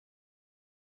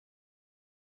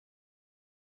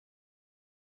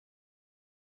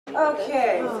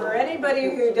Okay, for anybody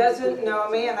who doesn't know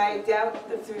me, and I doubt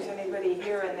that there's anybody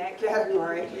here in that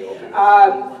category,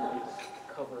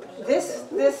 this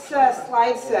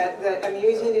slide set that I'm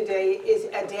using today is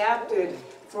adapted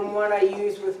from what I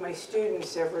use with my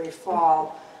students every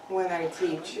fall when I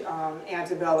teach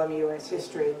Antebellum U.S.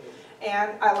 history.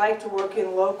 And I like to work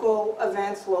in local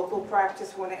events, local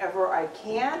practice whenever I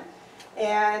can.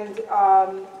 And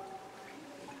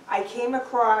I came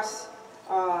across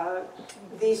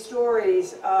these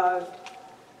stories of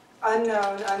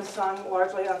unknown, unsung,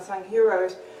 largely unsung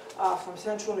heroes from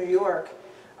central New York.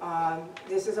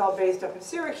 This is all based up in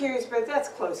Syracuse, but that's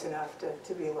close enough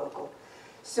to be local.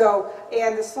 So,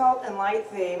 and the salt and light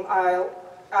theme,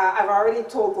 I've already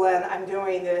told Glenn I'm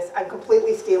doing this. I'm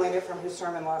completely stealing it from his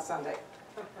sermon last Sunday.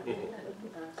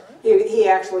 He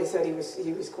actually said he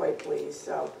was quite pleased.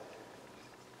 So,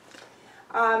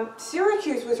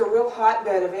 Syracuse was a real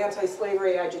hotbed of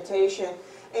anti-slavery agitation,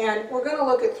 and we're going to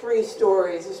look at three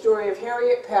stories: the story of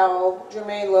Harriet Powell,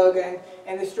 Jermaine Logan,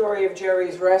 and the story of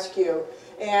Jerry's rescue.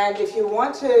 And if you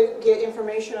want to get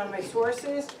information on my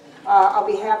sources, I'll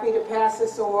be happy to pass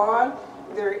this along.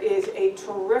 There is a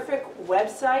terrific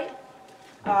website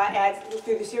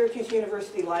through the Syracuse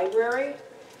University Library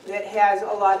that has a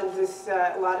lot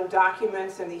of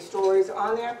documents and these stories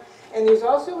on there. And there's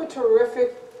also a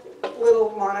terrific little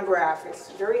monograph.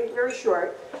 It's very, very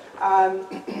short.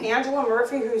 Angela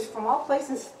Murphy, who's from all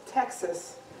places,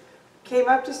 Texas, came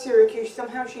up to Syracuse.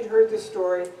 Somehow she'd heard this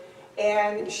story,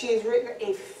 and she's written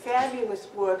a fabulous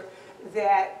book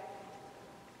that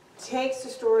takes the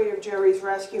story of Jerry's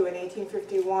rescue in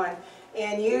 1851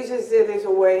 and uses it as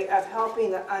a way of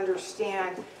helping to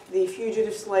understand the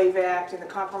Fugitive Slave Act and the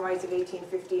Compromise of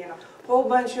 1850 and a whole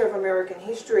bunch of American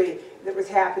history that was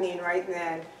happening right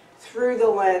then through the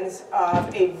lens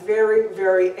of a very,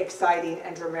 very exciting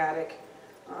and dramatic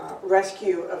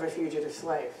rescue of a fugitive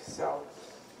slave. So,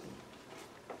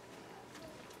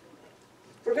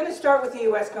 we're going to start with the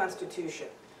U.S. Constitution,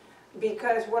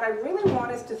 because what I really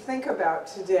want us to think about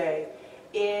today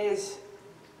is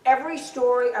every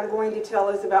story I'm going to tell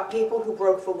is about people who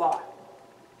broke the law.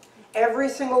 Every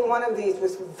single one of these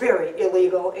was very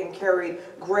illegal and carried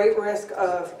great risk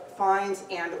of fines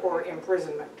and or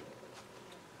imprisonment.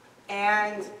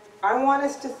 And I want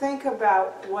us to think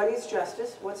about what is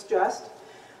justice, what's just,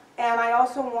 and I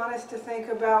also want us to think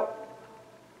about,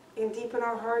 in deep in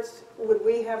our hearts, would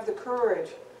we have the courage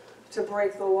to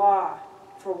break the law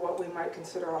for what we might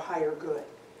consider a higher good?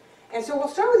 And so we'll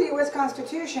start with the U.S.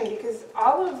 Constitution, because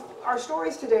all of our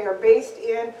stories today are based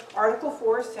in Article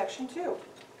 4, Section 2.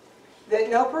 That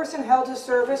no person held to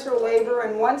service or labor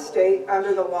in one state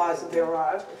under the laws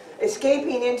thereof,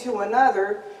 escaping into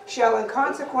another, shall in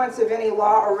consequence of any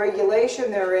law or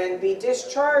regulation therein be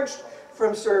discharged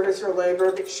from service or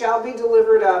labor, but shall be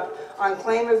delivered up on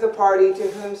claim of the party to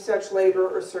whom such labor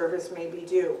or service may be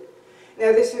due.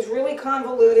 Now this is really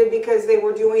convoluted because they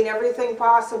were doing everything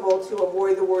possible to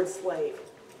avoid the word slave.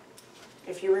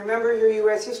 If you remember your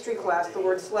U.S. history class, the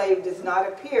word slave does not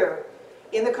appear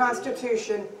in the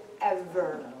Constitution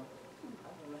ever.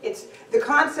 The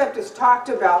concept is talked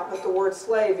about, but the word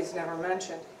slave is never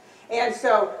mentioned. And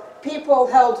so people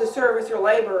held to service or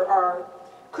labor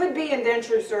could be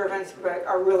indentured servants, but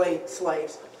are really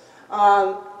slaves.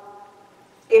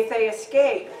 If they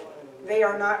escape, they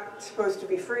are not supposed to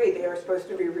be free. They are supposed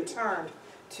to be returned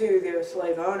to their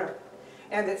slave owner.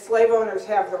 And that slave owners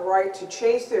have the right to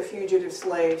chase their fugitive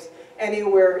slaves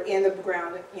anywhere in the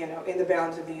ground, in the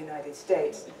bounds of the United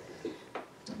States.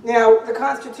 Now, the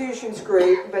Constitution's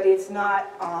great, but it's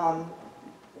not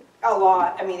a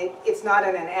law. I mean, it's not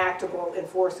an enactable,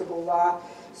 enforceable law.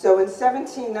 So in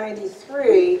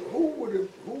 1793...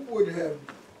 Who would have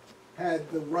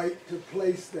had the right to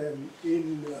place them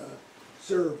in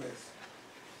service?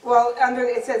 Well,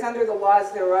 it says under the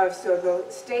laws thereof, so the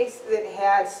states that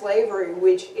had slavery,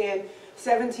 which in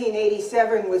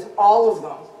 1787 was all of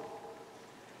them,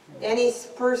 any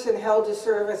person held to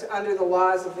service under the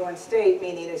laws of one state,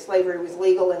 meaning if slavery was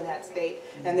legal in that state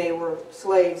and they were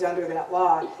slaves under that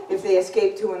law, if they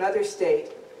escaped to another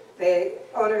state, the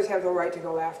owners have the right to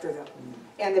go after them.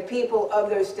 And the people of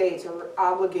those states are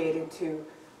obligated to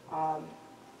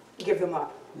give them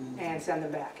up and send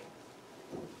them back.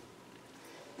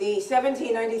 The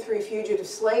 1793 Fugitive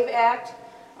Slave Act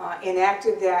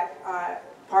enacted that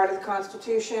part of the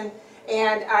Constitution.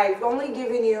 And I've only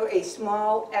given you a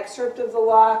small excerpt of the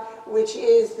law, which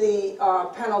is the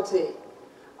penalty.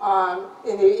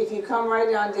 And if you come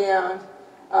right on down,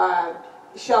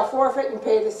 shall forfeit and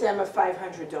pay the sum of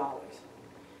 $500.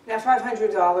 Now,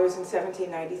 $500 in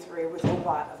 1793 was a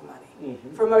lot of money.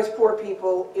 For most poor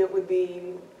people, it would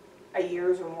be a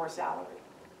year's or more salary.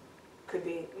 Could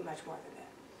be much more than that.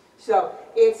 So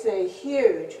it's a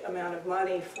huge amount of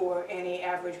money for any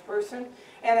average person,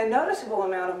 and a noticeable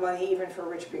amount of money even for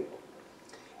rich people.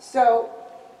 So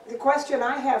the question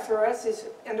I have for us is,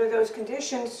 under those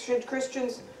conditions, should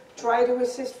Christians try to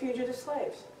assist fugitive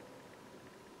slaves?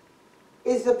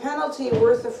 Is the penalty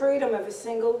worth the freedom of a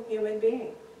single human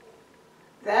being?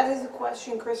 That is the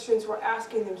question Christians were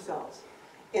asking themselves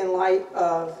in light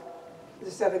of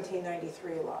the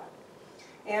 1793 law.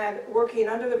 And working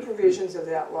under the provisions of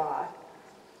that law,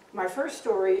 my first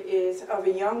story is of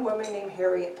a young woman named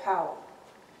Harriet Powell.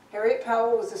 Harriet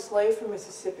Powell was a slave from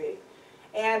Mississippi,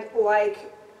 and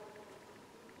like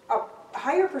a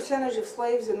higher percentage of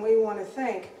slaves than we want to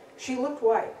think, she looked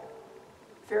white.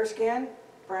 Fair skin,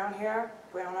 brown hair,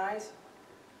 brown eyes.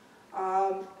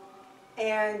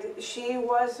 And she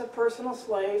was a personal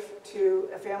slave to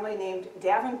a family named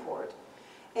Davenport.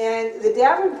 And the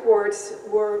Davenports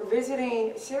were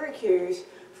visiting Syracuse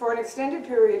for an extended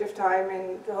period of time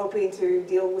and hoping to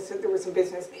deal with, there were some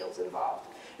business deals involved.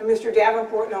 And Mr.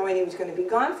 Davenport, knowing he was going to be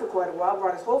gone for quite a while,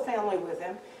 brought his whole family with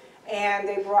him, and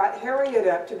they brought Harriet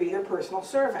up to be their personal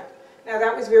servant. Now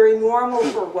that was very normal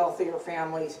for wealthier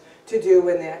families to do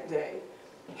in that day.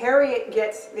 Harriet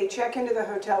they check into the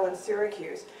hotel in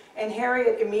Syracuse, and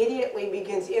Harriet immediately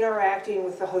begins interacting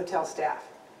with the hotel staff.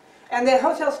 And the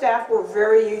hotel staff were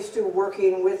very used to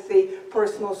working with the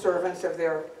personal servants of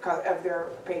their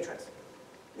patrons.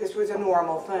 This was a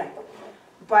normal thing.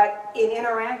 But in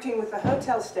interacting with the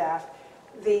hotel staff,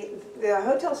 the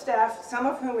hotel staff, some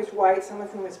of whom is white, some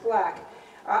of whom is black,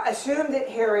 assume that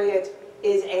Harriet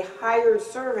is a hired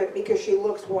servant because she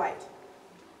looks white,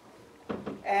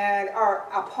 and are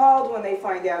appalled when they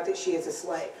find out that she is a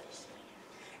slave.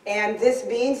 And this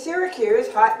being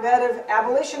Syracuse, hotbed of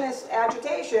abolitionist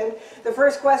agitation, the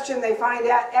first question they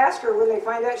ask her when they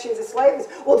find out she's a slave is,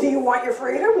 well, do you want your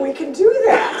freedom? We can do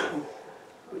that.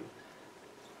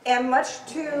 And much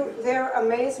to their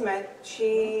amazement,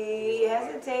 she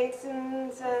hesitates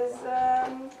and says,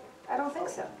 I don't think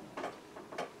so.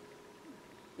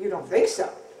 You don't think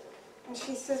so? And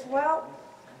she says, well,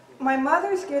 my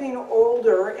mother's getting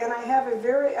older, and I have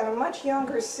a much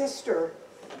younger sister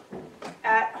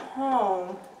at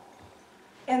home,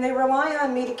 and they rely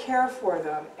on me to care for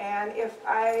them. And if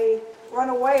I run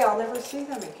away, I'll never see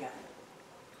them again.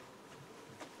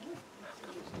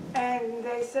 And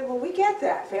they said, well, we get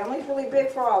that. Family's really big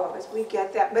for all of us. We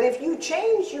get that. But if you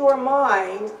change your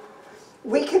mind,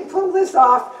 we can pull this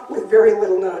off with very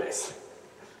little notice.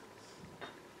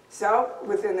 So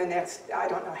within the next, I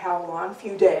don't know how long,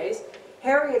 few days,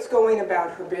 Harriet's going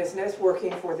about her business,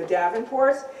 working for the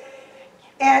Davenports.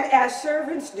 And as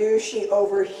servants do, she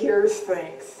overhears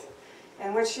things.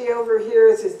 And what she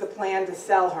overhears is the plan to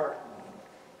sell her.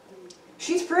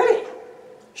 She's pretty.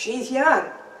 She's young.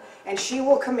 And she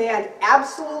will command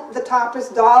absolute the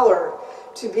toppest dollar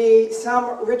to be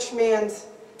some rich man's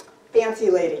fancy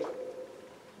lady.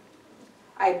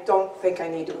 I don't think I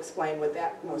need to explain what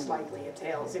that most likely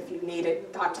entails. If you need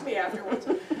it, talk to me afterwards.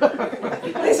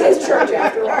 This is church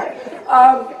after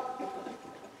all.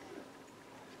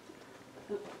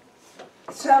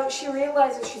 So she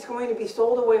realizes she's going to be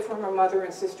sold away from her mother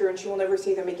and sister, and she will never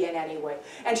see them again anyway.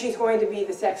 And she's going to be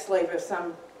the sex slave of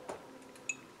some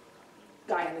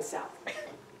guy in the South.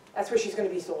 That's what she's going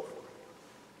to be sold for.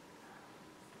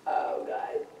 Oh,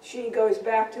 God. She goes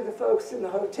back to the folks in the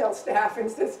hotel staff and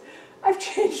says, I've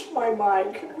changed my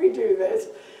mind. Can we do this?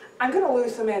 I'm going to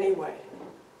lose them anyway.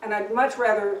 And I'd much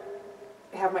rather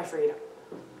have my freedom.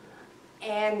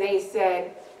 And they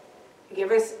said,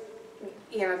 give us,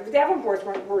 you know, the Davenports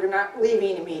were not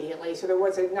leaving immediately, so there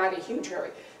was not a huge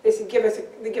hurry. They said, give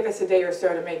us a day or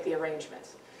so to make the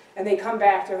arrangements. And they come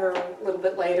back to her a little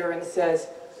bit later and says,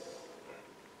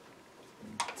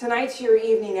 tonight's your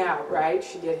evening out, right?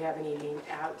 She did have an evening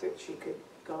out that she could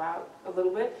go out a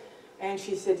little bit. And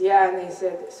she said, yeah. And they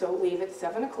said, so leave at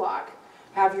 7 o'clock.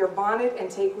 Have your bonnet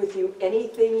and take with you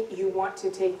anything you want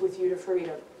to take with you to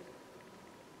freedom.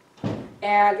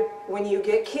 And when you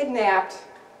get kidnapped,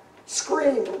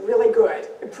 scream really good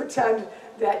and pretend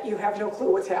that you have no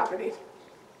clue what's happening.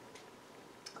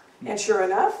 And sure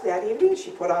enough, that evening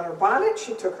she put on her bonnet,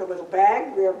 she took her little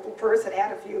bag, her purse that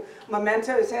had a few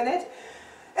mementos in it,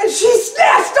 and she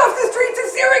snatched off the streets of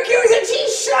Syracuse and she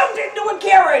shoved into a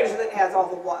carriage that has all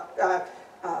the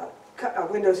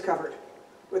windows covered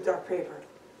with dark paper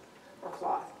or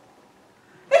cloth.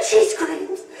 And she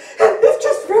screams, and it's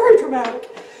just very dramatic.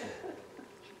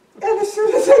 And as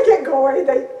soon as they get going,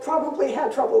 they probably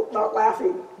had trouble not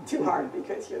laughing too hard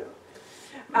because, you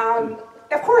know.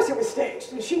 Of course it was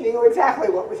staged, and she knew exactly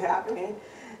what was happening.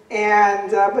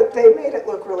 And, but they made it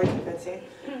look really convincing.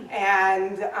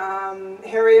 And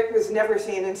Harriet was never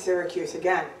seen in Syracuse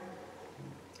again.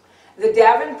 The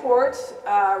Davenports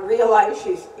realized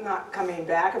she's not coming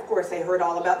back. Of course, they heard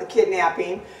all about the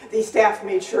kidnapping. The staff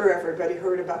made sure everybody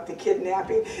heard about the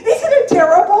kidnapping. Isn't it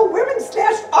terrible? Women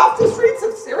snatched off the streets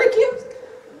of Syracuse?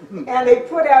 And they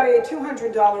put out a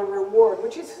 $200 reward,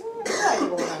 which is a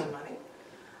sizable amount of money.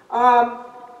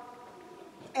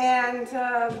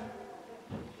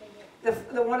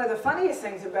 One of the funniest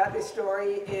things about this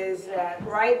story is that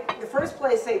the first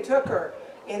place they took her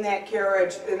in that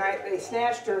carriage, the night they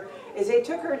snatched her, is they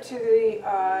took her to the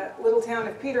little town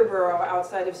of Peterborough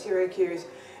outside of Syracuse,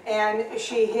 and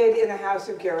she hid in the house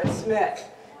of Gerrit Smith.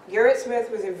 Gerrit Smith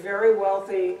was a very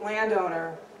wealthy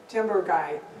landowner, timber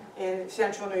guy in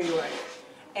central New York,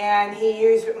 and he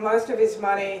used most of his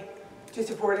money to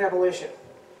support abolition.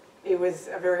 He was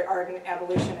a very ardent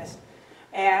abolitionist.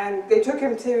 And they took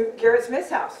him to Gerrit Smith's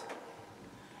house.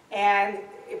 And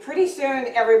pretty soon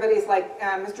everybody's like,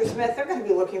 Mr. Smith, they're going to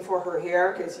be looking for her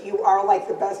here because you are like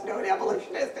the best known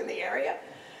abolitionist in the area.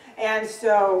 And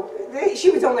so she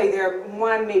was only there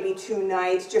 1, maybe 2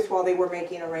 nights just while they were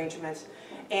making arrangements.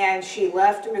 And she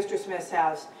left Mr. Smith's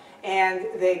house and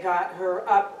they got her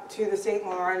up to the St.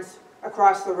 Lawrence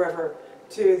across the river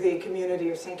to the community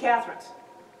of St. Catharines.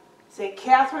 St.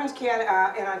 Catharines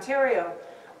in Ontario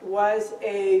was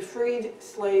a freed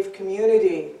slave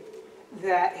community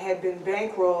that had been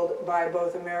bankrolled by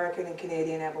both American and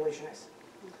Canadian abolitionists.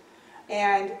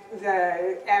 And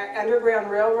the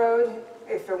Underground Railroad,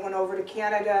 if it went over to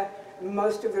Canada,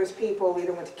 most of those people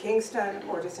either went to Kingston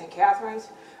or to St. Catharines.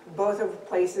 Both of the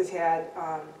places had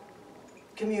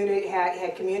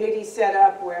communities set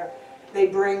up where they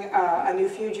bring a new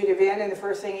fugitive in, and the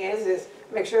first thing is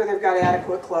make sure they've got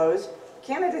adequate clothes.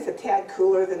 Canada's a tad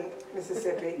cooler than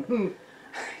Mississippi,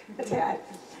 a tad.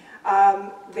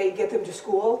 They get them to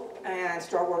school and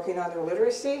start working on their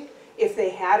literacy. If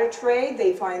they had a trade,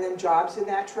 they find them jobs in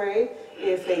that trade.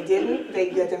 If they didn't,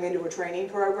 they get them into a training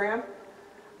program.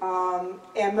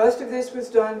 And most of this was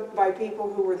done by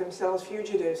people who were themselves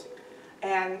fugitives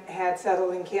and had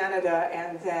settled in Canada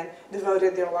and then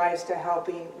devoted their lives to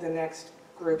helping the next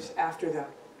groups after them.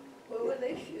 Where were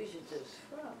they fugitives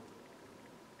from?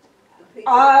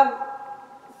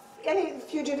 Any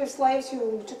fugitive slaves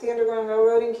who took the Underground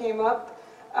Railroad and came up.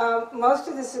 Most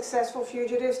of the successful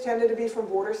fugitives tended to be from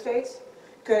border states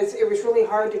because it was really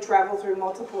hard to travel through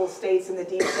multiple states in the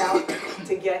Deep South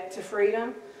to get to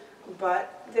freedom.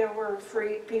 But there were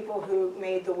free people who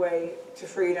made the way to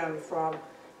freedom from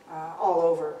all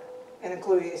over, and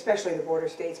including especially the border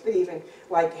states, but even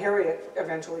like Harriet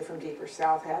eventually from deeper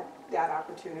south had that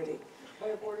opportunity. By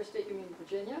a border state, you mean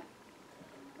Virginia?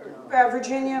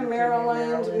 Virginia,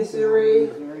 Maryland,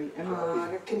 Missouri,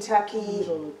 Kentucky,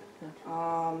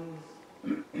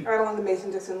 right along the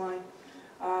Mason-Dixon line.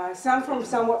 Some from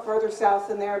somewhat further south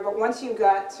than there, but once you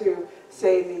got to,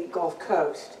 say, the Gulf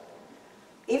Coast,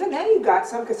 even then you got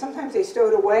some, because sometimes they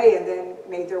stowed away and then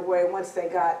made their way once they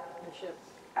got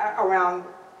around,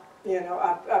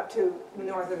 up to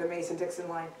north of the Mason-Dixon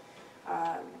line.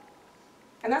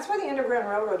 And that's why the Underground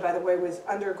Railroad, by the way, was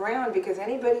underground, because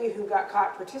anybody who got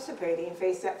caught participating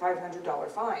faced that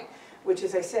 $500 fine, which,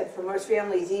 as I said, for most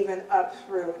families, even up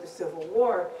through the Civil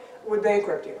War, would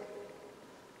bankrupt you.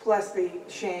 Plus the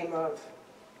shame of,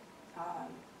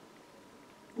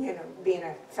 being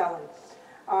a felon.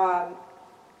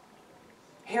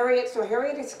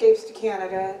 Harriet escapes to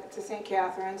Canada, to St.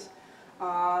 Catharines.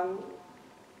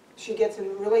 She gets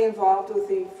really involved with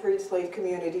the freed slave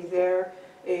community there.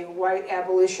 A white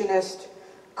abolitionist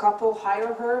couple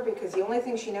hire her because the only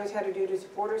thing she knows how to do to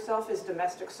support herself is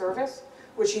domestic service,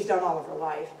 which she's done all of her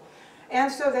life.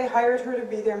 And so they hired her to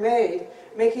be their maid,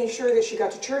 making sure that she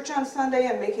got to church on Sunday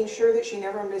and making sure that she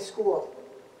never missed school.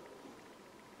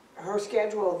 Her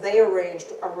schedule they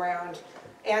arranged around,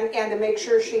 and to make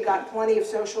sure she got plenty of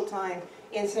social time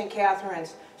in St.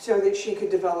 Catharines so that she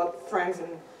could develop friends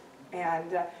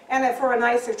and for a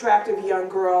nice, attractive young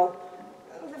girl,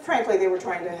 frankly, they were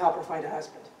trying to help her find a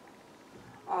husband.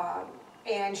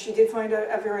 And she did find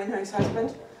a very nice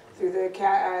husband through the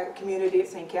community at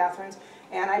St. Catharines.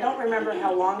 And I don't remember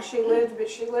how long she lived, but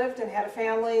she lived and had a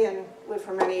family and lived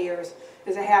for many years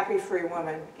as a happy free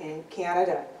woman in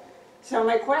Canada. So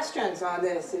my questions on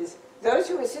this is, those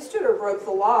who assisted or broke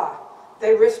the law,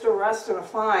 they risked arrest and a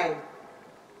fine.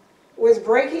 Was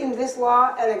breaking this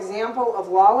law an example of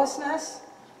lawlessness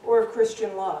or of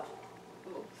Christian love?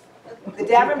 The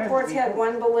Davenports had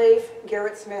one belief,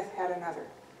 Gerrit Smith had another.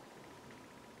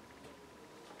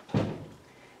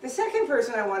 The second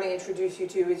person I want to introduce you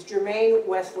to is Jermaine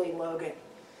Wesley Logan.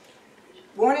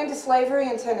 Born into slavery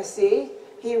in Tennessee,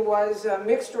 he was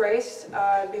mixed race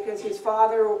because his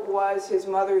father was his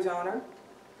mother's owner,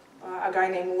 a guy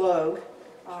named Logue.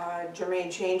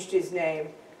 Jermaine changed his name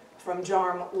from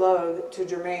Jarm Logue to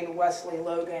Jermaine Wesley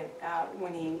Logan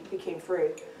when he became free.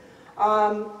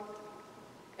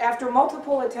 After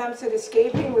multiple attempts at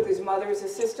escaping with his mother's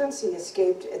assistance, he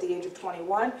escaped at the age of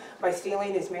 21 by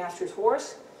stealing his master's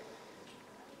horse,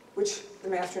 which the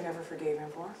master never forgave him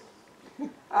for.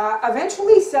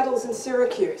 Eventually settles in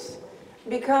Syracuse,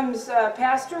 becomes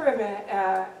pastor of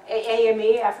an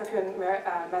AME, African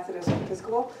Methodist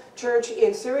Episcopal Church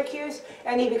in Syracuse,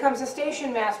 and he becomes a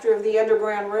station master of the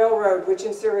Underground Railroad, which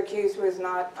in Syracuse was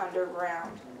not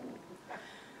underground.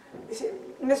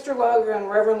 Mr. Logan,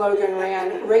 Reverend Logan,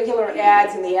 ran regular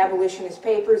ads in the abolitionist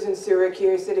papers in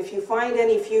Syracuse that if you find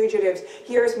any fugitives,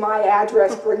 here's my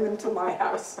address, bring them to my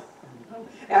house,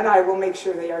 and I will make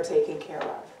sure they are taken care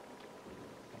of.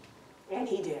 And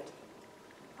he did.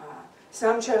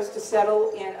 Some chose to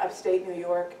settle in upstate New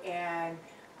York, and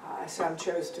some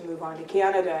chose to move on to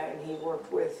Canada, and he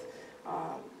worked with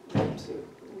them to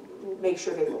make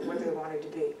sure they were where they wanted to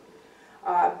be.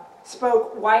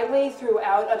 Spoke widely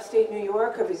throughout upstate New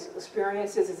York of his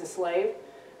experiences as a slave,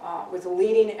 was a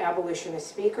leading abolitionist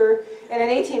speaker, and in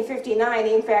 1859,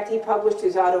 in fact, he published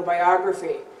his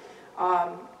autobiography,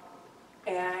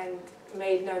 and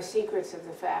made no secrets of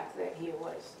the fact that he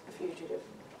was a fugitive.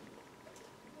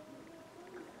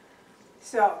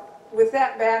 So, with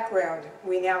that background,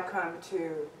 we now come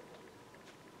to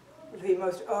the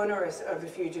most onerous of the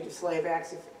Fugitive Slave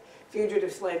Acts,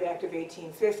 Fugitive Slave Act of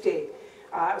 1850. It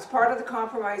was part of the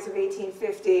Compromise of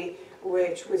 1850,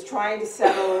 which was trying to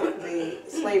settle the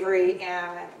slavery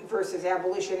versus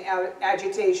abolition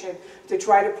agitation to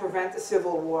try to prevent the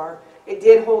Civil War. It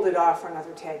did hold it off for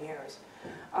another 10 years.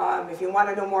 If you want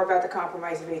to know more about the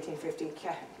Compromise of 1850,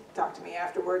 talk to me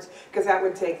afterwards, because that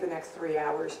would take the next 3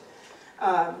 hours.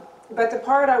 But the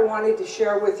part I wanted to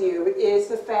share with you is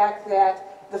the fact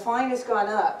that the fine has gone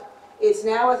up. It's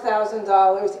now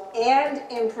 $1,000 and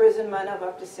imprisonment of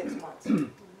up to 6 months.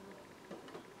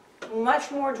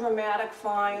 Much more dramatic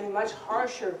fine, much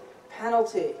harsher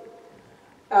penalty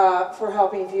for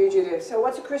helping fugitives. So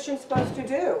what's a Christian supposed to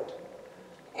do?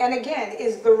 And again,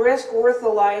 is the risk worth the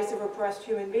lives of oppressed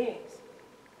human beings?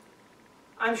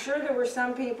 I'm sure there were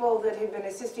some people that had been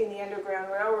assisting the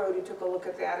Underground Railroad who took a look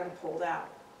at that and pulled out.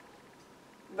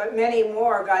 But many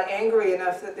more got angry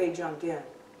enough that they jumped in.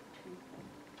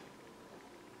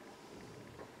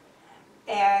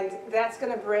 And that's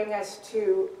going to bring us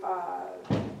to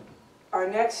our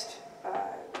next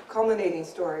culminating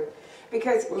story.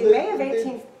 Because in May of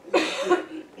 18...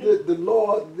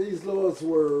 These laws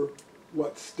were,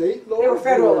 what, state laws? They were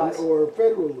federal laws. Or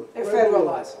federal laws? They're federal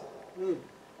laws.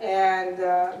 And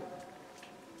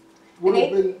would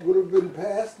have been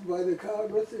passed by the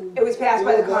Congress? It was passed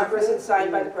by the Congress and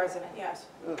signed by the President, yes.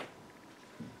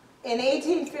 In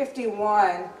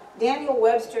 1851, Daniel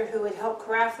Webster, who had helped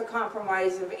craft the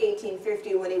Compromise of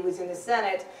 1850 when he was in the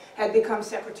Senate, had become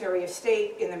Secretary of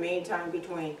State in the meantime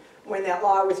between when that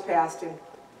law was passed in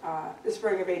the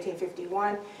spring of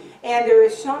 1851. And there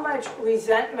is so much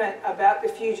resentment about the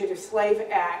Fugitive Slave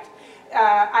Act.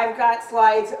 I've got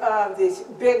slides of this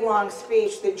big, long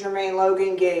speech that Jermaine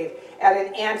Logan gave at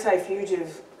an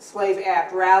anti-Fugitive Slave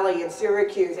Act rally in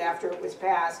Syracuse after it was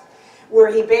passed, where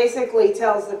he basically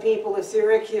tells the people of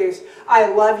Syracuse,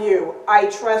 I love you, I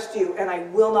trust you, and I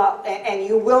will not, and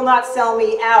you will not sell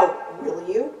me out, will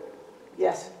you?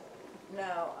 Yes.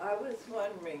 Now, I was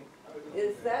wondering,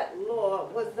 was that law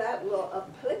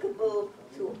applicable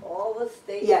to all the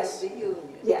states of the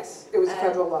Union? Yes, it was a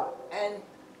federal law. And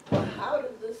how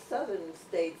did the southern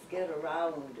states get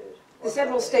around it? The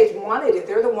several states wanted it.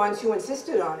 They're the ones who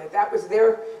insisted on it. That was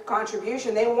their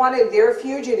contribution. They wanted their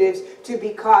fugitives to be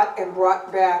caught and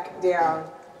brought back down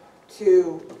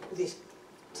to the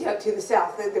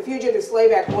South. The Fugitive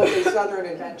Slave Act was a Southern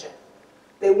invention.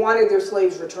 They wanted their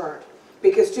slaves returned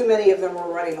because too many of them were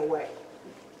running away.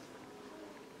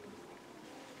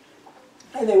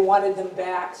 And they wanted them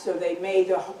back, so they made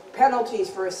the penalties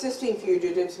for assisting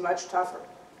fugitives much tougher.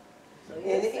 So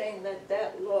you're saying that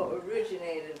that law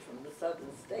originated from the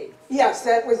southern states? Yes,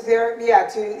 that was their,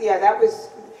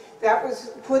 that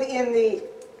was put in the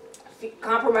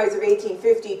Compromise of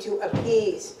 1850 to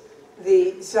appease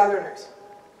the Southerners.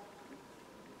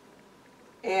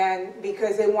 And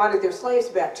because they wanted their slaves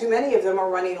back. Too many of them are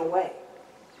running away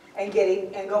and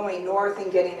going north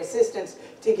and getting assistance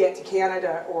to get to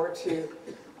Canada or to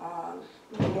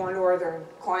more northern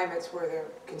climates where they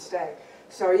can stay.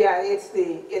 So yeah, it's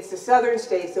the southern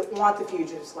states that want the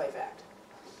Fugitive Slave Act.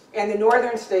 And the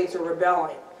northern states are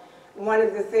rebelling. One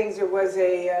of the things, there was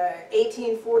a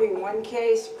 1841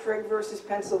 case, Prigg versus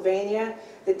Pennsylvania,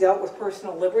 that dealt with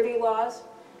personal liberty laws.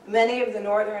 Many of the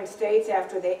northern states,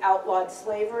 after they outlawed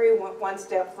slavery, went one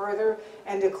step further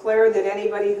and declared that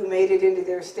anybody who made it into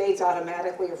their states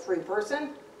automatically a free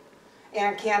person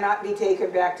and cannot be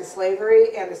taken back to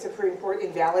slavery, and the Supreme Court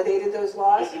invalidated those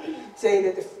laws, saying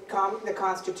that the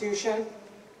Constitution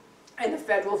and the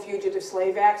Federal Fugitive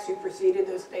Slave Act superseded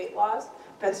those state laws.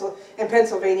 And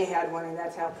Pennsylvania had one, and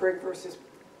that's how Prigg versus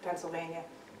Pennsylvania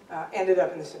ended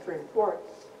up in the Supreme Court.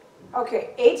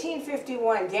 Okay,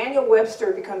 1851, Daniel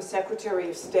Webster becomes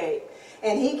Secretary of State,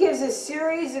 and he gives a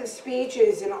series of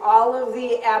speeches in all of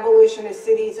the abolitionist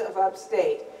cities of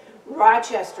upstate: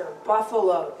 Rochester,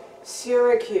 Buffalo,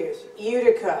 Syracuse,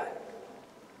 Utica.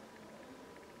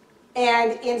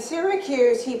 And in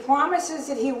Syracuse, he promises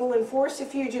that he will enforce the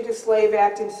Fugitive Slave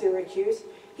Act in Syracuse.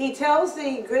 He tells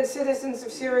the good citizens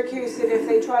of Syracuse that if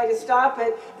they try to stop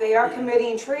it, they are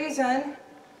committing treason,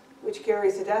 which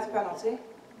carries the death penalty.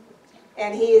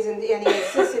 And he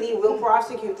insists that he will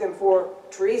prosecute them for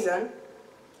treason.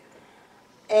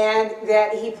 And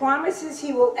that he promises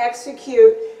he will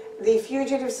execute the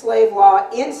fugitive slave law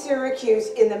in Syracuse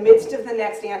in the midst of the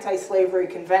next anti-slavery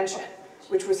convention,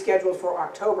 which was scheduled for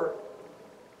October.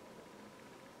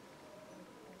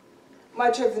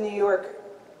 Much of the New York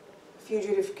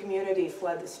fugitive community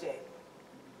fled the state.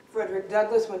 Frederick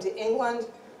Douglass went to England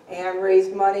and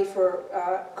raised money for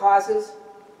causes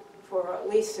for at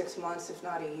least 6 months, if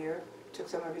not a year. Took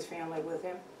some of his family with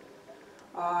him.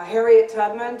 Harriet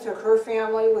Tubman took her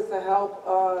family with the help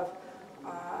of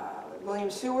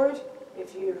William Seward.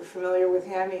 If you're familiar with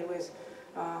him, he was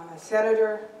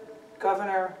senator,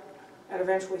 governor, and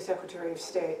eventually Secretary of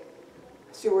State.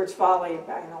 Seward's Folly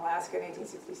back in Alaska in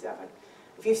 1867.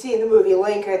 If you've seen the movie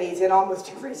Lincoln, he's in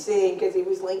almost every scene because he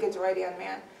was Lincoln's right-hand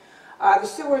man. The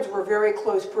Sewards were very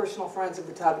close personal friends of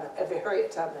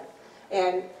Harriet Tubman,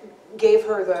 and gave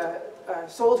her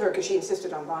sold her because she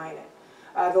insisted on buying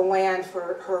it, the land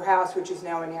for her house, which is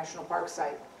now a national park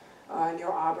site near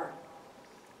Auburn.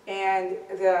 And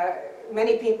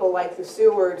many people like the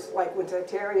Sewards went to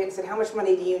Terry and said, "How much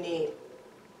money do you need?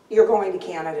 You're going to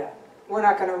Canada. We're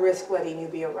not going to risk letting you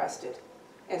be arrested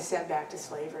and sent back to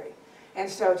slavery." And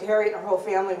so Harriet and her whole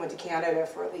family went to Canada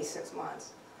for at least 6 months.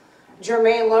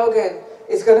 Jermaine Logan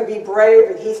is going to be brave,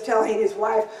 and he's telling his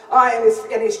wife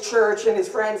and his church and his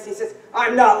friends, he says,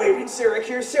 "I'm not leaving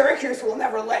Syracuse. Syracuse will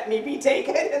never let me be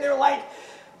taken." And they're like,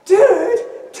 "Dude,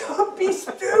 don't be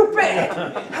stupid.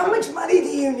 How much money do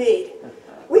you need?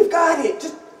 We've got it.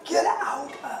 Just get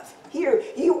out of here.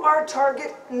 You are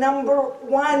target number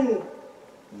 1.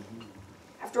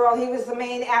 After all, he was the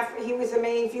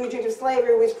main fugitive slave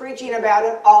who was preaching about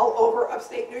it all over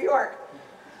upstate New York.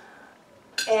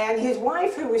 And his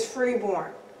wife, who was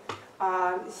freeborn,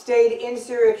 stayed in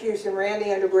Syracuse and ran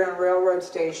the Underground Railroad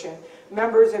station.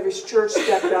 Members of his church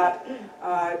stepped up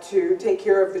to take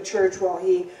care of the church while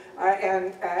he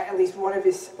and at least one of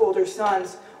his older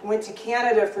sons went to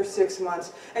Canada for 6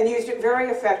 months and used it very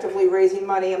effectively, raising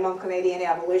money among Canadian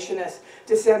abolitionists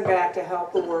to send back to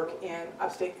help the work in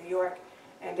upstate New York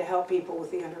and to help people with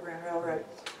the Underground Railroad.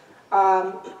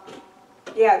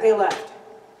 Yeah, they left,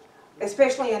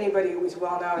 especially anybody who was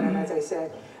well-known. And as I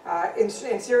said, in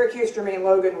Syracuse, Jermaine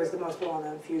Logan was the most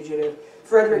well-known fugitive.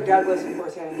 Frederick Douglass, of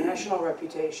course, had a national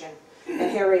reputation. And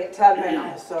Harriet Tubman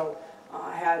also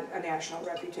had a national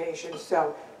reputation.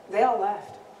 So they all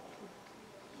left.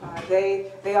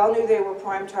 They all knew they were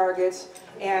prime targets,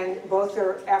 and both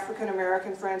their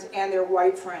African-American friends and their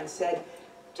white friends said,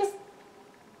 "Just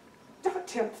don't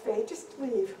tempt fate, just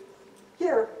leave.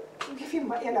 Here, I'll give you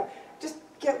money, just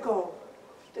go.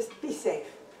 Just be safe."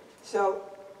 So,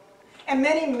 and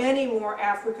many, many more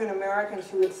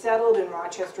African-Americans who had settled in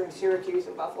Rochester and Syracuse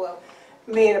and Buffalo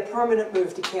made a permanent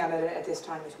move to Canada at this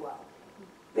time as well.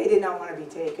 They did not want to be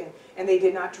taken, and they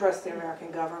did not trust the American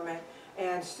government.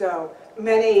 And so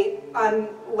many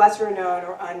lesser known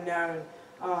or unknown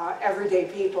everyday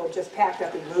people just packed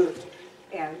up and moved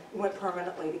and went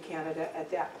permanently to Canada at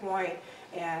that point.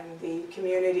 And the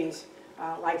communities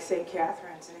like St.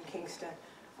 Catharines and in Kingston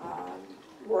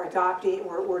were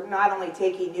not only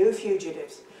taking new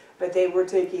fugitives, but they were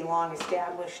taking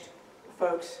long-established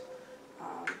folks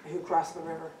who crossed the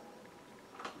river.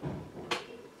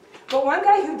 But one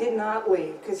guy who did not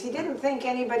leave, because he didn't think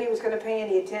anybody was going to pay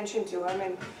any attention to him,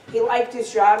 and he liked his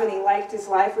job and he liked his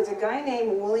life, was a guy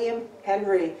named William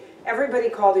Henry. Everybody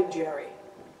called him Jerry.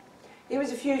 He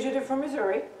was a fugitive from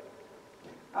Missouri.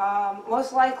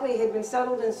 Most likely had been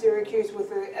settled in Syracuse with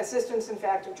the assistance, in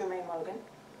fact, of Jermaine Logan.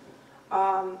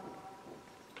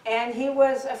 And he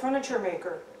was a furniture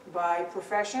maker by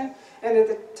profession. And at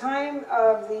the time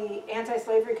of the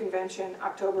Anti-Slavery Convention,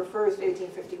 October 1st,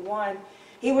 1851,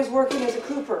 he was working as a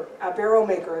cooper, a barrel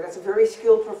maker. That's a very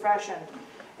skilled profession.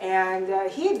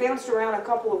 And he had bounced around a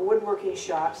couple of woodworking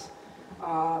shops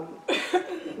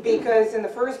because in the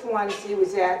first ones he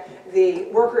was at, the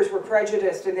workers were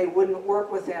prejudiced and they wouldn't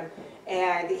work with him.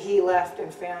 And he left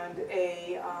and found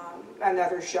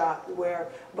another shop where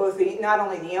both not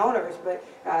only the owners, but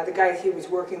the guys he was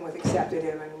working with accepted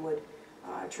him and would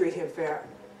treat him fair.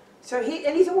 So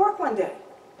he's at work one day.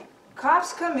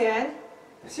 Cops come in,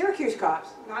 Syracuse cops,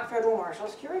 not federal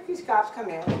marshals, Syracuse cops come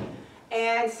in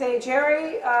and say,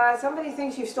 Jerry, somebody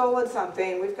thinks you've stolen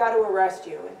something, we've got to arrest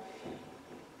you.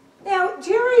 Now,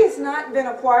 Jerry has not been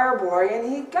a choir boy,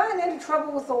 and he'd gotten into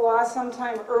trouble with the law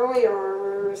sometime earlier,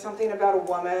 or something about a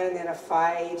woman and a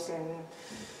fight and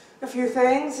a few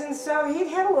things, and so he'd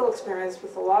had a little experience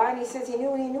with the law, and he says he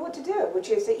knew what to do, which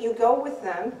is that you go with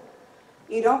them,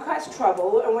 you don't cause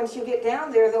trouble, and once you get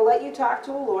down there, they'll let you talk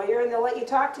to a lawyer, and they'll let you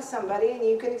talk to somebody, and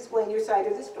you can explain your side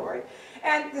of the story.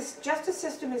 And this justice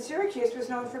system in Syracuse was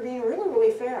known for being really,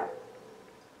 really fair.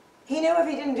 He knew if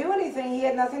he didn't do anything, he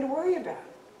had nothing to worry about.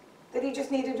 That he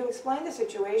just needed to explain the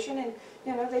situation, and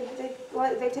they'd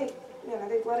let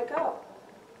it go.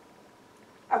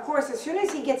 Of course, as soon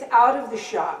as he gets out of the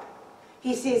shop,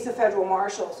 he sees the federal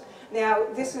marshals. Now,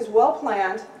 this is well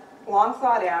planned, long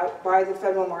thought out by the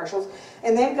federal marshals,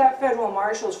 and they've got federal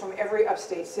marshals from every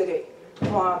upstate city,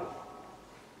 from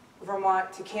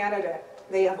Vermont to Canada.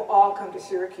 They have all come to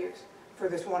Syracuse for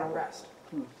this one arrest.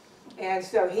 And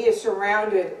so he is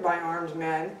surrounded by armed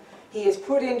men. He is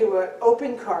put into an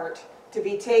open cart to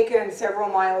be taken several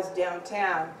miles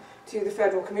downtown to the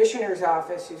federal commissioner's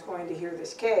office who's going to hear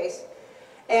this case.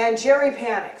 And Jerry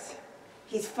panics.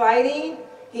 He's fighting.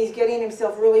 He's getting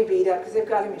himself really beat up because they've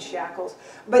got him in shackles.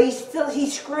 But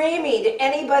he's screaming to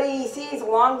anybody he sees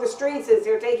along the streets as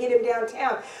they're taking him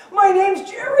downtown. My name's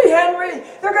Jerry Henry.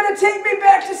 They're going to take me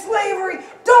back to slavery.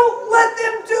 Don't let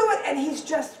them do it. And he's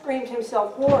just screamed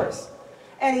himself hoarse.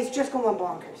 And he's just going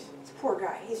bonkers. Poor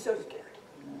guy, he's so scared.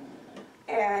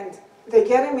 And they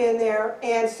get him in there,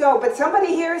 and so, but somebody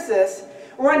hears this,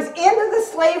 runs into the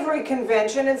slavery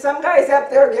convention, and some guy's up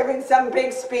there giving some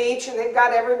big speech, and they've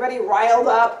got everybody riled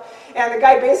up, and the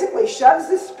guy basically shoves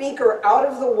the speaker out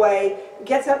of the way,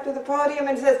 gets up to the podium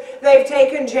and says, they've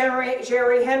taken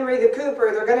Jerry Henry the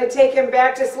Cooper, they're going to take him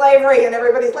back to slavery, and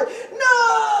everybody's like,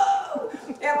 no!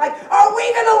 And like, are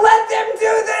we going to let them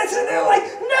do this? And they're like,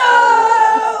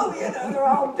 no!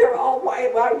 They're all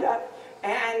wound up.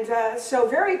 And so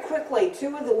very quickly,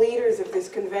 two of the leaders of this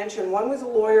convention, one was a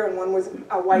lawyer and one was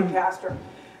a white pastor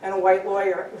and a white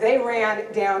lawyer, they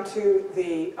ran down to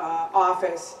the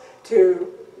office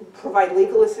to provide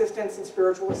legal assistance and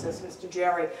spiritual assistance to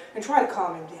Jerry and try to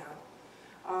calm him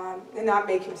down and not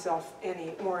make himself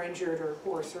any more injured or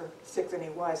worse or sick than he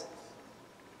was.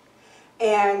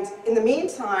 And in the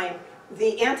meantime,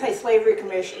 the Anti-Slavery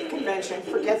Convention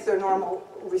forgets their normal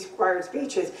required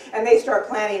speeches, and they start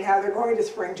planning how they're going to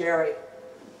spring Jerry.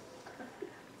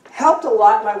 Helped a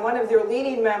lot by one of their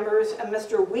leading members, a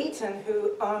Mr. Wheaton,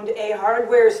 who owned a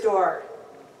hardware store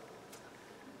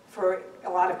for a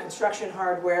lot of construction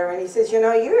hardware, and he says,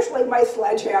 usually my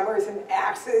sledgehammers and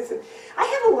axes, and I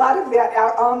have a lot of that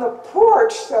out on the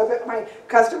porch so that my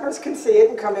customers can see it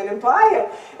and come in and buy it.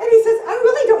 And he says, I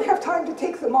really don't have time to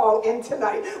take them all in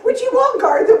tonight. Would you all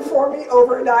guard them for me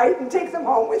overnight and take them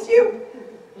home with you?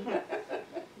 And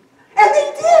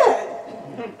they did.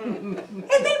 And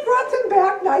they brought them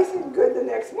back nice and good the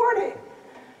next morning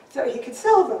so he could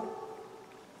sell them.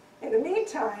 In the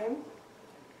meantime,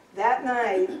 that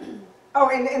night,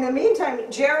 and in the meantime,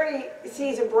 Jerry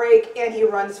sees a break and he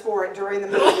runs for it during the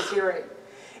middle of his hearing.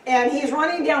 And he's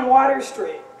running down Water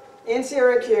Street in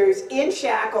Syracuse in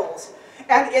shackles.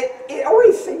 And it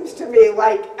always seems to me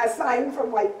like a sign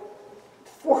from like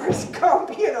Forrest Gump,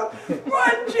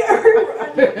 run, Jerry,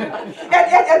 run.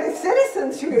 And the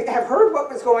citizens who have heard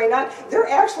what was going on, they're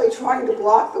actually trying to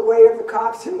block the way of the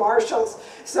cops and marshals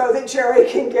so that Jerry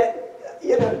can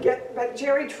but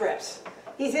Jerry trips.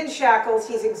 He's in shackles,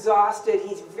 he's exhausted,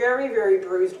 he's very, very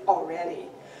bruised already.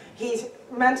 He's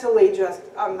mentally just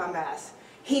a mess.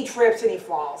 He trips and he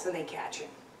falls and they catch him.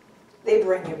 They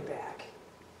bring him back.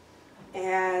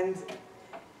 And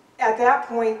at that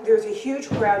point, there's a huge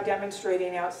crowd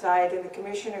demonstrating outside, and the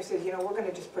commissioner says, we're going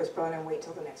to just postpone and wait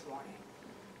till the next morning.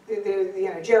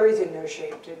 Jerry's in no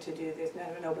shape to do this.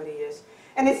 Nobody is.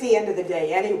 And it's the end of the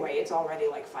day anyway. It's already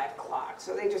like 5 o'clock.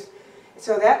 So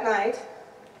that night,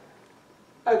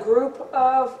 a group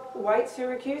of white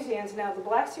Syracusians, now the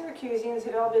black Syracusians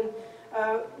had all been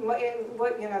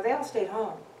they all stayed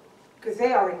home because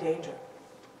they are in danger.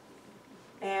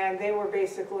 And they were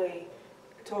basically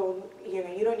told, you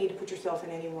don't need to put yourself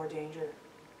in any more danger.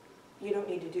 You don't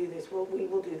need to do this. We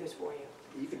will do this for you.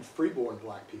 Even freeborn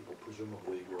black people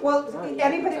presumably were. Well,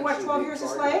 anybody watch 12 Years a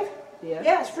Slave? Yeah.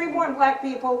 Yes, freeborn black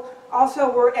people also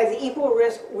were at equal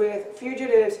risk with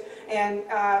fugitives, and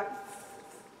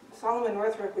Solomon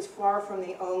Northrop was far from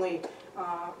the only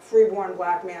freeborn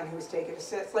black man who was taken to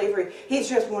slavery. He's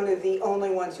just one of the only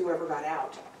ones who ever got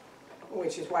out,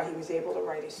 which is why he was able to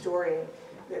write his story, and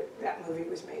that movie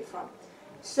was made from.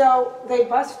 So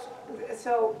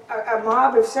a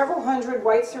mob of several hundred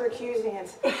white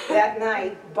Syracusans that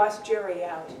night bust Jerry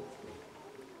out.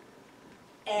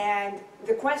 And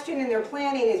the question in their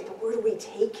planning is, but where do we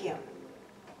take him?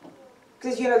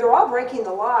 Because, they're all breaking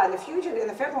the law, and the fugitive and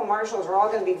the federal marshals are all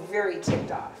going to be very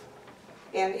ticked off.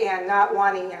 And not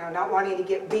wanting to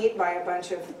get beat by a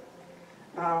bunch of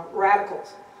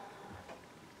radicals.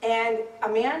 And a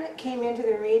man came into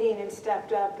their meeting and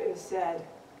stepped up and said,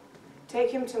 take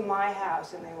him to my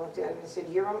house. And they looked at him and said,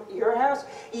 your house?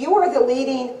 You are the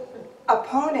leading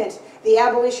opponent the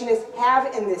abolitionists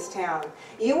have in this town.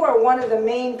 You are one of the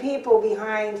main people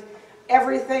behind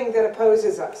everything that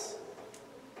opposes us.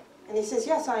 And he says,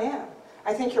 yes, I am.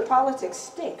 I think your politics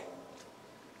stink.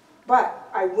 But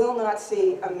I will not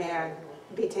see a man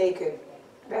be taken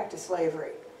back to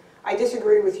slavery. I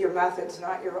disagree with your methods,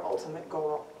 not your ultimate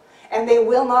goal. And they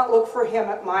will not look for him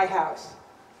at my house.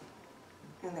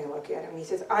 And they look at him. He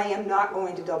says, I am not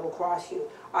going to double-cross you.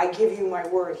 I give you my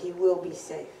word. He will be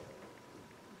safe.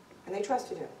 And they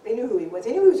trusted him. They knew who he was.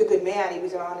 They knew he was a good man. He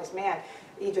was an honest man.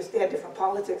 He just had different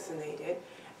politics than they did.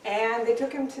 And they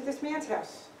took him to this man's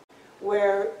house,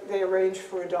 where they arranged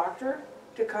for a doctor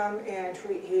to come and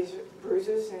treat his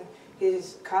bruises and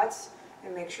his cuts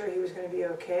and make sure he was going to be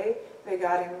okay. They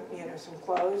got him, some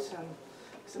clothes,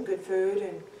 some good food,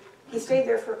 and he stayed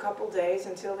there for a couple days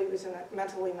until he was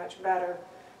mentally much better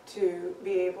to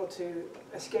be able to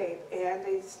escape. And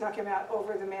they snuck him out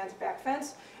over the man's back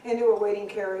fence into a waiting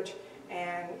carriage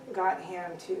and got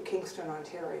him to Kingston,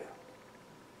 Ontario.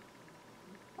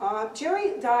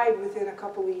 Jerry died within a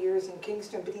couple of years in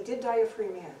Kingston, but he did die a free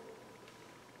man.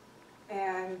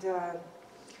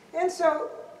 And so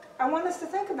I want us to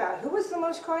think about who was the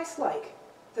most Christ-like?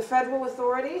 The federal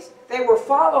authorities? They were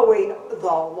following the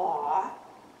law.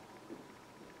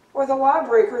 Or the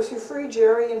lawbreakers who freed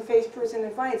Jerry and faced prison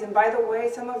and fines. And by the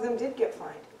way, some of them did get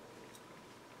fined.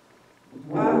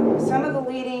 Some of the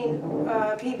leading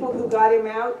people who got him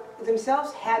out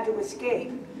themselves had to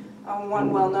escape.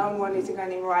 One well-known one is a guy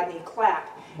named Rodney Clapp.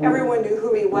 Everyone knew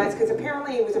who he was because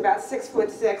apparently he was about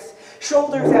 6'6",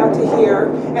 shoulders out to here,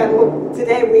 and look,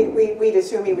 today we'd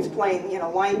assume he was playing,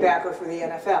 linebacker for the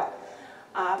NFL.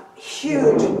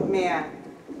 Huge man,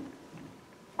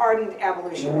 ardent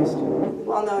abolitionist,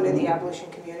 well known in the abolition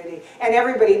community, and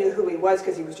everybody knew who he was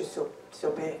because he was just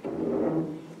so big.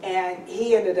 And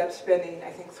he ended up spending, I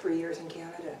think, 3 years in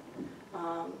Canada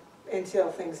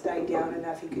until things died down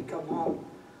enough he could come home.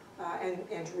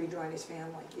 And to rejoin his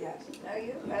family, yes. Now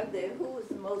you have there, who was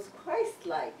the most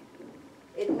Christ-like?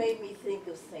 It made me think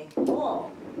of St.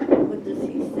 Paul. What does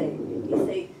he say? He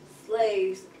says,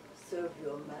 slaves, serve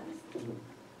your master.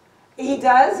 He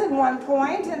does at one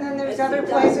point, and then there's other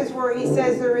places where he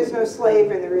says there is no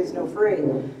slave and there is no free.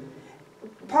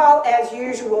 Paul, as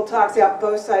usual, talks out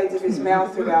both sides of his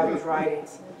mouth throughout his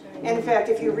writings. And in fact,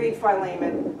 if you read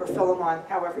Philemon, or Philemon,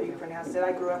 however you pronounce it,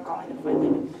 I grew up calling him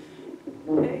Philemon,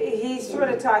 he's sort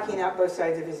of talking out both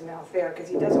sides of his mouth there, because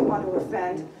he doesn't want to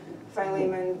offend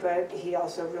Philemon, but he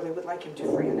also really would like him to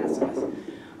free Onesimus.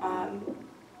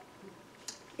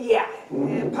 Yeah,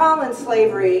 Paul and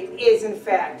slavery is, in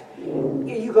fact,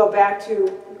 you go back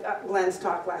to Glenn's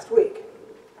talk last week.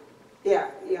 Yeah,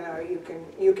 you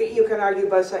can argue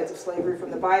both sides of slavery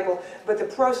from the Bible, but the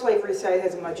pro-slavery side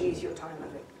has a much easier time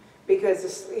of it,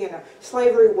 because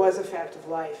slavery was a fact of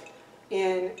life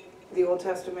in the Old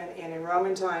Testament and in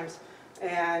Roman times,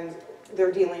 and they're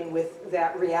dealing with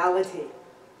that reality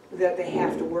that they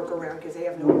have to work around because they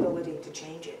have no ability to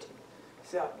change it.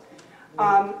 So,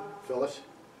 Phyllis,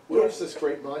 where's this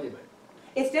great monument?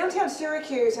 it's downtown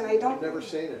Syracuse, and I don't. I've never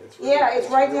seen it. It's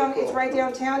right down. Cool. It's right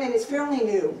downtown, and it's fairly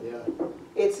new. Yeah.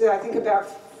 It's I think about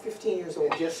 15 years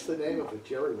old. And just the name of it,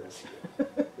 Jerry Rescue.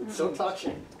 It's so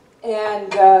touching.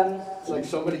 And It's like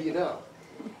somebody you know.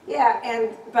 yeah,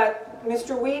 but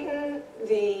Mr. Wheaton,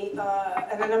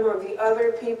 and a number of the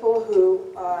other people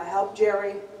who helped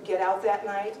Jerry get out that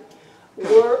night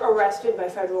were arrested by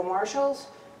federal marshals,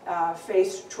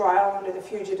 faced trial under the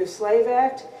Fugitive Slave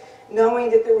Act. knowing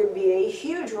that there would be a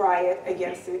huge riot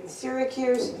against it in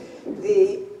Syracuse,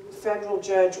 the federal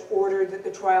judge ordered that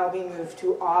the trial be moved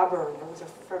to Auburn. There was a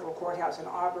federal courthouse in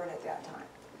Auburn at that time,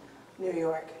 New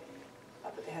York,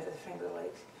 up at the head of the Finger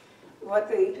Lakes. What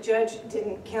the judge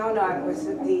didn't count on was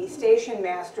that the station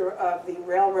master of the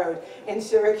railroad in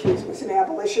Syracuse was an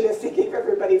abolitionist. He gave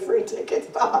everybody free tickets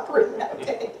to Auburn that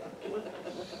day.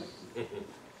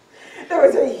 There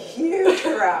was a huge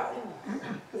crowd.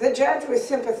 The judge was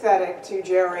sympathetic to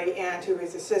Jerry and to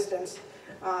his assistants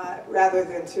rather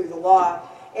than to the law.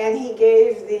 And he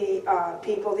gave the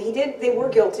people, they were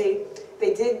guilty.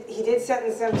 He did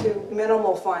sentence them to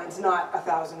minimal fines, not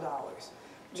 $1,000.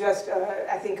 Just,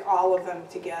 I think all of them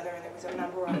together, and there was a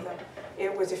number of them.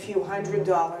 It was a few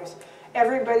 $100s.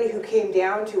 Everybody who came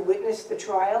down to witness the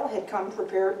trial had come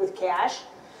prepared with cash.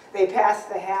 They passed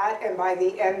the hat, and by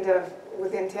the end of,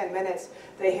 within 10 minutes,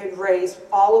 they had raised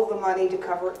all of the money to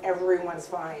cover everyone's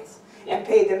fines and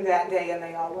paid them that day, and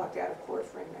they all walked out of court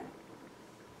free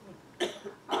men.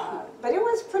 But it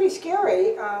was pretty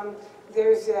scary.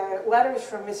 There's letters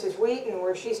from Mrs. Wheaton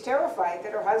where she's terrified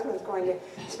that her husband's going to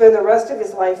spend the rest of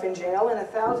his life in jail, and a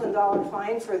 $1,000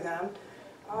 fine for them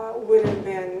would have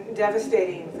been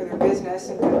devastating for their business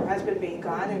and her husband being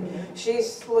gone. And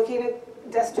she's looking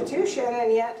at destitution,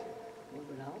 and yet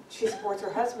she supports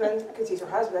her husband because he's her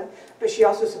husband, but she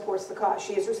also supports the cause.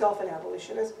 She is herself an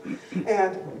abolitionist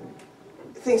and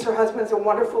thinks her husband's a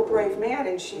wonderful, brave man,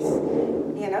 and she's,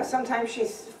 you know, sometimes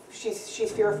she's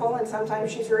fearful, and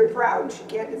sometimes she's very proud, and she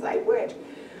can't decide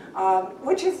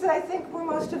which is, I think, where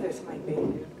most of us might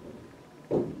be.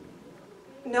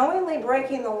 Knowingly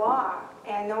breaking the law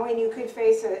and knowing you could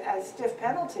face a stiff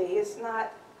penalty is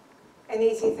not an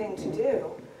easy thing to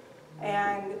do.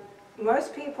 And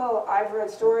most people I've read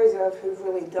stories of who've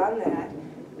really done that,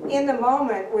 in the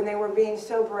moment when they were being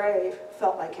so brave,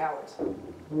 felt like cowards.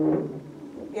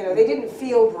 You know, they didn't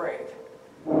feel brave.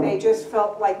 They just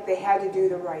felt like they had to do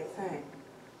the right thing.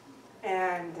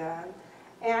 And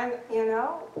you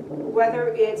know, whether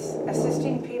it's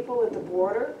assisting people at the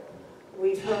border,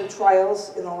 we've heard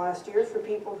trials in the last year for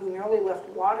people who nearly left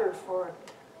water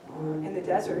in the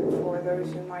desert for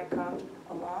those who might come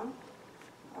along.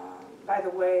 By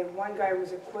the way, one guy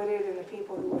was acquitted, and the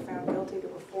people who were found guilty, there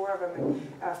were 4 of them,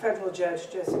 and a federal judge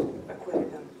just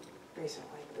acquitted them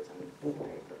recently. It was in the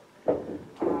paper.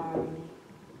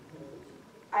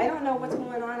 I don't know what's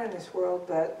going on in this world,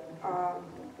 but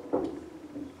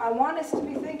I want us to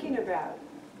be thinking about,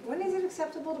 when is it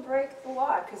acceptable to break the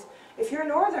law? Because if you're a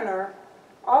Northerner,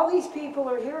 all these people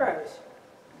are heroes.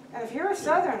 And if you're a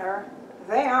Southerner,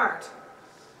 they aren't.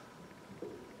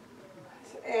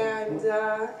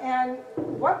 And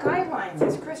what guidelines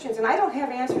as Christians, and I don't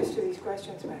have answers to these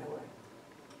questions, by the way,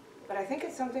 but I think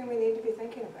it's something we need to be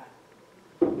thinking about,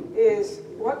 is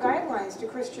what guidelines do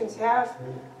Christians have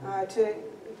to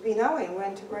be knowing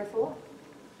when to break the law?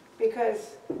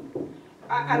 Because,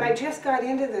 and I just got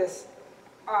into this,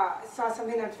 saw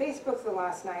something on Facebook the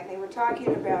last night, and they were talking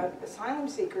about asylum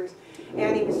seekers,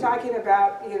 and he was talking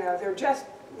about, you know,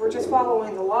 we're just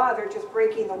following the law, they're just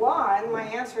breaking the law, and my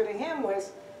answer to him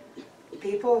was,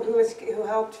 people who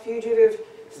helped fugitive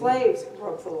slaves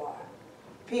broke the law.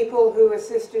 People who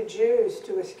assisted Jews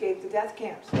to escape the death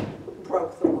camps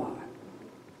broke the law.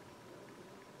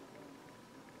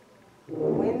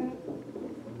 When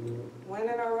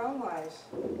in our own lives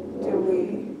do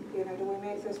we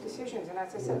make those decisions? And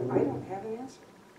as I said, I don't have an answer.